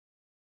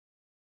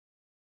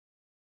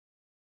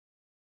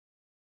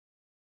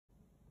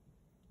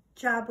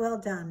Job well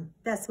done.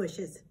 Best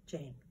wishes,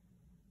 Jane.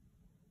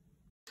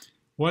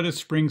 What a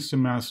spring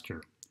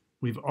semester.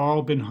 We've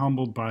all been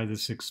humbled by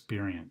this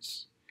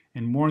experience.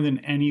 And more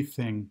than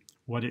anything,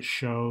 what it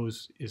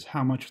shows is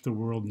how much the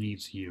world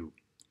needs you.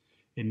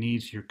 It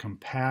needs your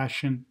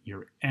compassion,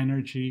 your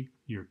energy,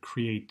 your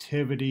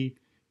creativity,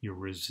 your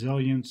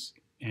resilience,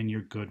 and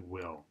your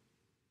goodwill.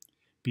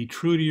 Be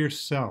true to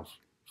yourself.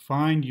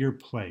 Find your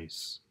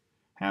place.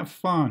 Have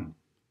fun.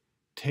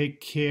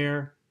 Take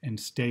care and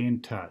stay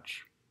in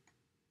touch.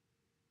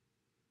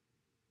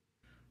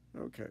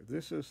 Okay,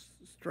 this is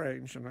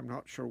strange, and I'm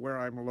not sure where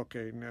I'm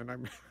looking, and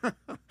I'm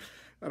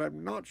and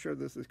I'm not sure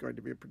this is going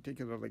to be a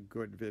particularly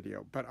good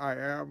video, but I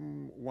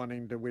am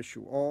wanting to wish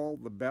you all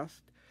the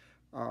best.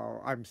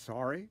 I'm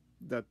sorry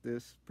that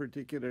this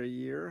particular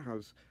year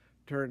has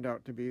turned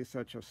out to be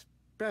such a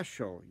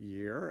special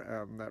year,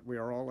 and that we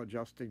are all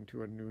adjusting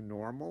to a new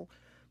normal,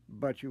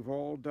 but you've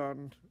all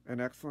done an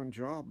excellent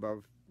job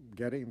of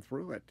getting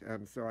through it,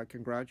 and so I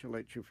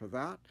congratulate you for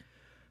that.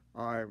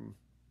 I'm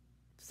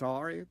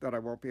sorry that I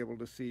won't be able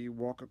to see you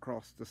walk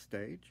across the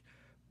stage,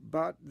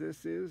 but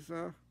this is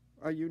a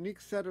unique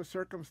set of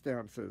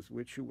circumstances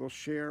which you will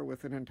share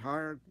with an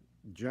entire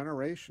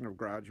generation of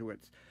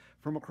graduates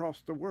from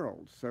across the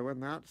world. So in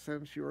that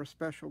sense, you're a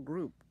special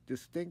group,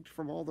 distinct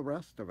from all the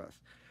rest of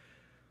us.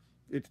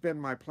 It's been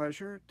my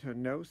pleasure to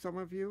know some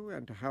of you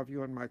and to have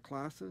you in my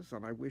classes,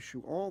 and I wish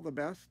you all the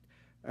best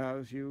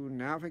as you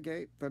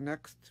navigate the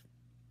next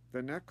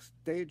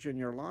stage in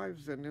your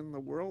lives and in the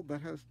world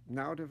that has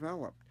now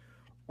developed.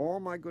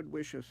 All my good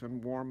wishes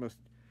and warmest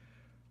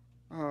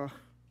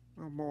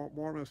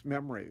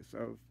memories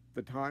of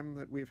the time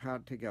that we've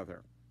had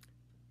together.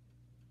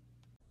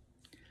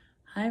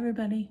 Hi,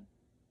 everybody.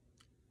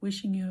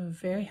 Wishing you a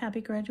very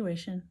happy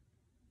graduation,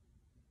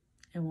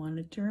 and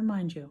wanted to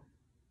remind you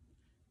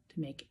to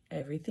make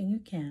everything you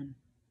can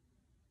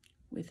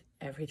with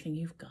everything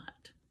you've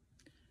got.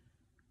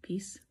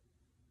 Peace,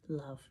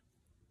 love,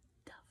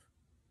 love.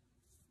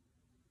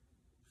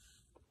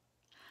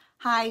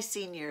 Hi,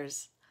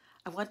 seniors.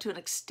 I want to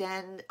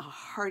extend a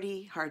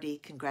hearty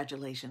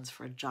congratulations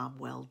for a job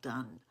well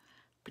done,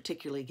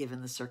 particularly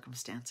given the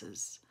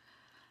circumstances.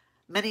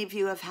 Many of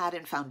you have had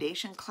in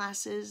foundation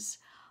classes,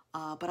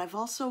 but I've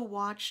also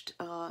watched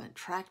and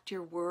tracked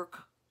your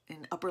work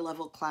in upper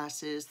level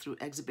classes through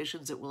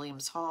exhibitions at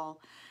Williams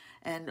Hall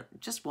and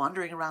just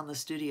wandering around the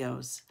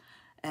studios.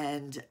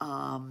 And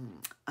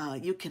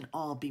you can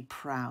all be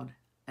proud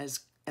as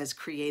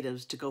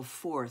creatives to go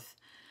forth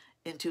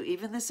into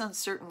even this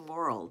uncertain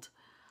world.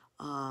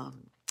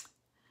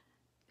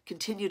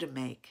 Continue to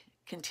make,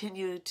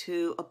 continue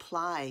to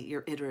apply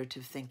your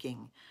iterative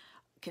thinking,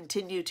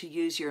 continue to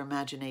use your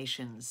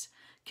imaginations,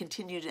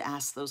 continue to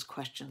ask those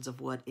questions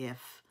of what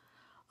if.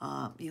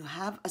 You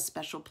have a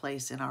special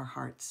place in our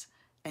hearts,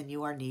 and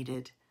you are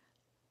needed.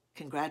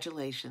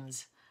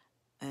 Congratulations,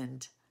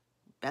 and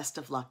best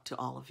of luck to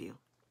all of you.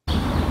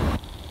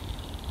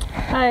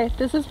 Hi,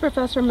 this is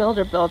Professor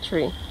Mildred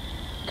Beltry.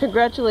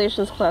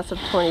 Congratulations, class of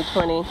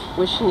 2020.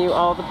 Wishing you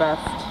all the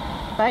best.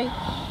 Bye.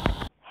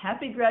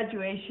 Happy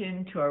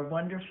graduation to our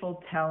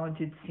wonderful,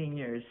 talented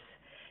seniors.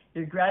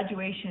 Your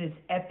graduation is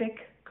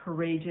epic,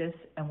 courageous,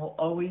 and will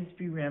always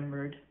be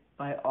remembered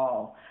by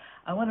all.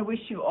 I want to wish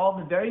you all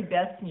the very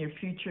best in your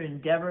future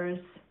endeavors.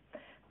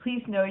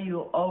 Please know you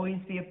will always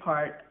be a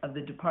part of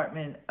the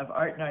Department of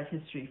Art and Art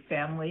History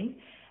family,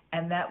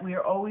 and that we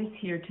are always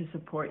here to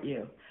support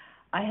you.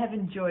 I have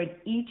enjoyed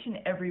each and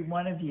every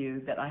one of you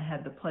that I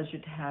had the pleasure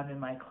to have in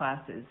my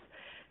classes.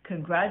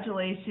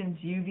 Congratulations,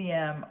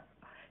 UVM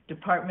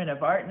Department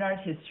of Art and Art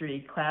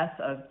History, class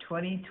of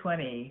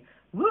 2020.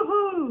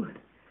 Woohoo!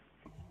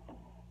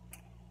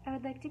 I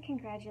would like to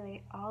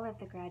congratulate all of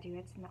the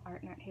graduates in the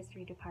Art and Art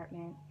History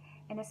Department,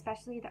 and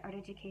especially the art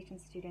education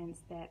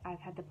students that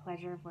I've had the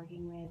pleasure of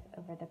working with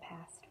over the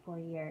past 4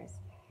 years.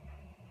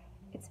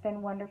 It's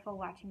been wonderful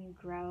watching you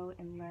grow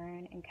and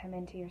learn and come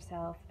into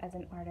yourself as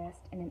an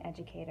artist and an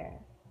educator.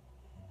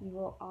 You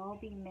will all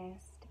be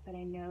missed, but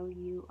I know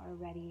you are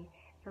ready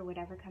for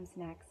whatever comes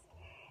next,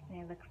 and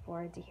I look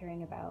forward to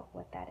hearing about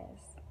what that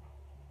is.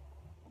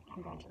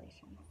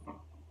 Congratulations.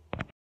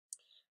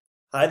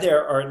 Hi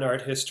there, Art and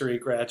Art History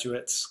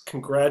graduates.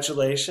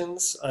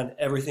 Congratulations on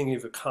everything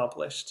you've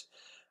accomplished.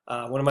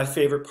 One of my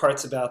favorite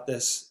parts about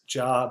this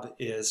job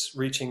is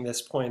reaching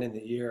this point in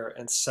the year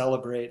and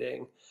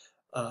celebrating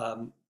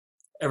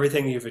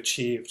everything you've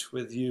achieved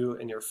with you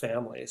and your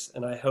families.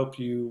 And I hope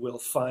you will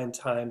find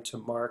time to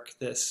mark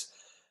this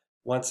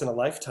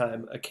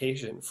once-in-a-lifetime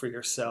occasion for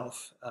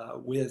yourself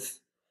with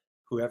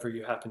whoever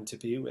you happen to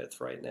be with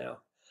right now.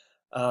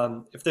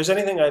 If there's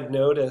anything I've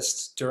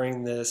noticed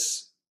during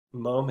this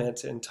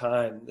moment in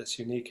time, this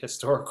unique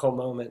historical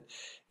moment,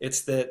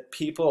 it's that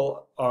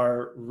people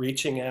are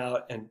reaching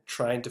out and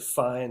trying to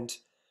find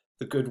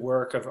the good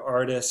work of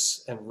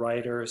artists and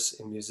writers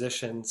and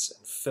musicians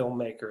and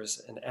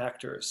filmmakers and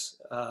actors.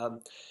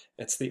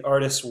 It's the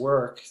artists'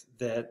 work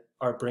that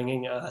are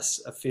bringing us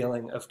a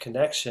feeling of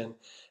connection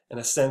and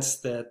a sense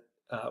that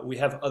we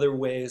have other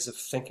ways of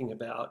thinking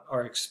about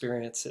our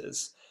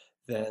experiences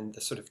than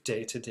the sort of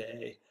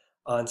day-to-day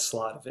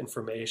onslaught of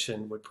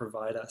information would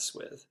provide us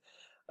with.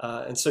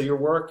 And so your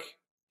work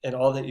and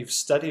all that you've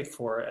studied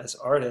for as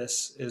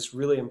artists is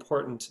really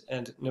important.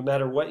 And no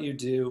matter what you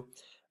do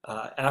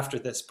after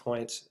this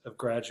point of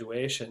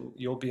graduation,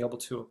 you'll be able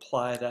to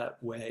apply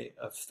that way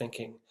of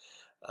thinking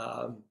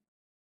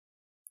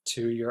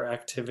to your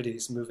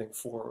activities moving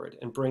forward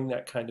and bring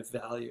that kind of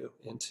value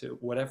into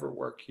whatever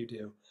work you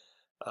do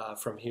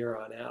from here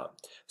on out.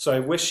 So I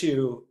wish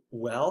you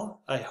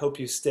well. I hope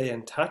you stay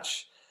in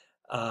touch.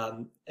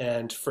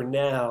 And for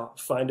now,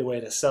 find a way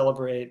to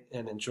celebrate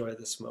and enjoy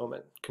this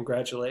moment.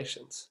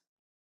 Congratulations.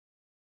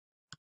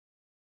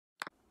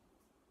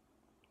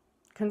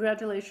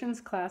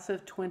 Congratulations, class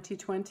of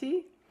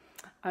 2020.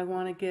 I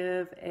want to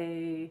give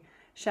a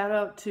shout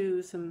out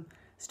to some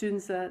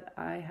students that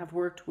I have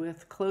worked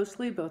with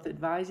closely, both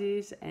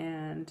advisees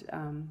and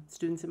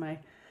students in my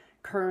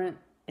current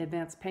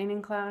advanced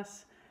painting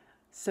class.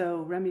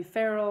 So Remy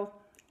Farrell,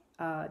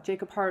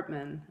 Jacob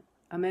Hartman,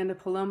 Amanda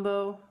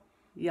Palumbo,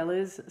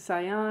 Yeliz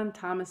Sayan,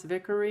 Thomas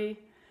Vickery,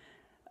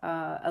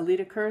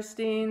 Alita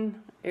Kirstein,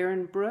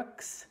 Aaron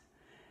Brooks,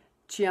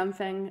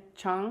 Chianfeng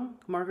Chung,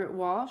 Margaret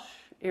Walsh,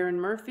 Aaron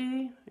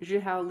Murphy,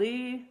 Zhihao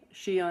Li,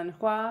 Xian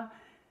Hua,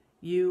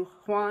 Yu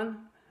Huan,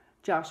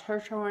 Josh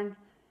Hirschhorn,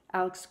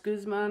 Alex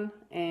Guzman,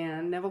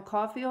 and Neville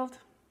Caulfield.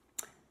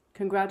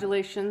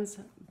 Congratulations,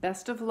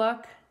 best of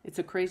luck. It's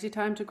a crazy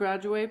time to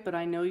graduate, but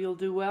I know you'll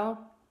do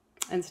well,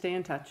 and stay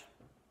in touch.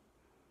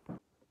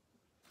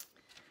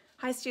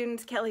 Hi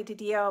students, Kelly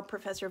DiDio,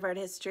 Professor of Art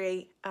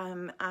History.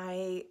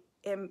 I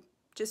am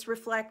just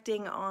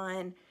reflecting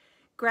on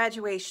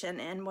graduation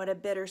and what a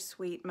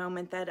bittersweet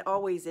moment that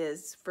always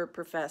is for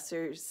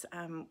professors.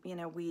 You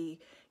know, we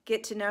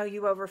get to know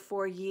you over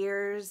 4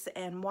 years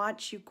and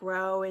watch you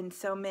grow in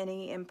so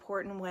many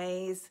important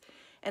ways.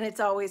 And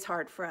it's always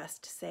hard for us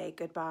to say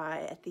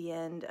goodbye at the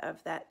end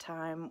of that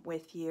time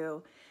with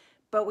you.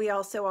 But we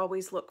also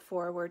always look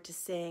forward to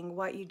seeing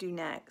what you do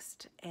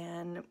next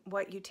and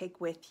what you take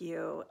with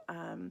you,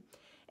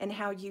 and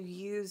how you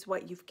use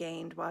what you've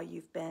gained while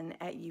you've been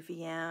at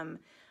UVM,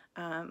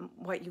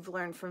 what you've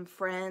learned from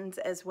friends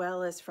as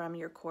well as from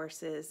your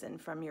courses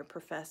and from your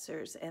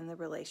professors and the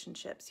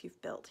relationships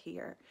you've built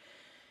here.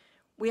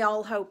 We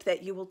all hope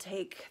that you will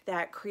take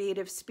that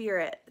creative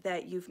spirit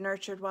that you've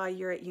nurtured while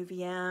you're at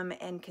UVM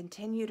and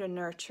continue to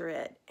nurture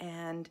it,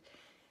 and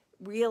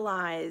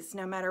realize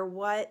no matter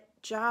what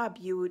job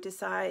you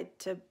decide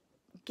to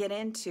get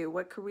into,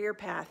 what career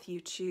path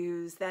you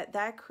choose,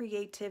 that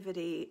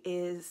creativity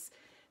is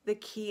the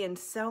key in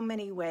so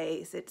many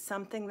ways. It's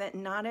something that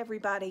not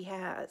everybody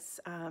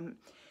has.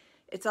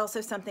 It's also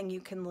something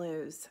you can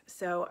lose.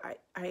 So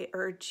I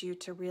urge you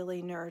to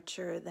really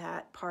nurture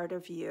that part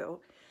of you.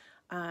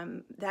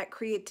 That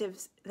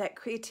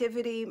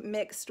creativity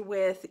mixed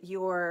with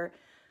your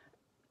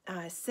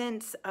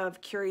sense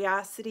of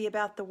curiosity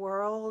about the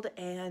world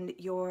and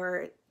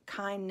your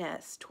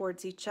kindness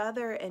towards each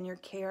other and your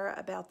care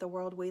about the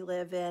world we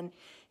live in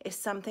is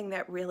something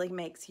that really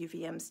makes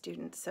UVM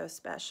students so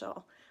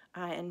special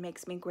and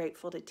makes me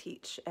grateful to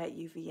teach at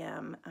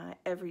UVM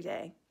every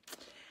day.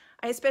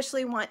 I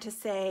especially want to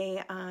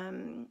say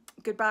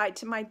goodbye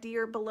to my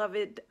dear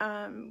beloved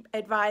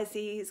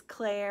advisees,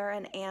 Claire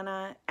and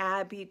Anna,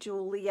 Abby,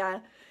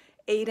 Julia,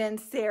 Aiden,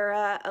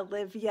 Sarah,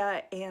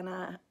 Olivia,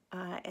 Anna,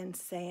 and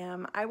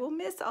Sam. I will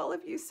miss all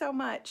of you so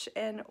much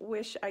and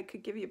wish I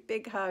could give you a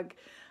big hug.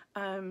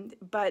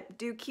 But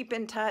do keep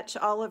in touch.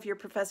 All of your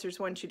professors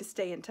want you to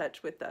stay in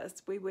touch with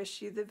us. We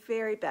wish you the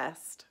very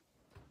best.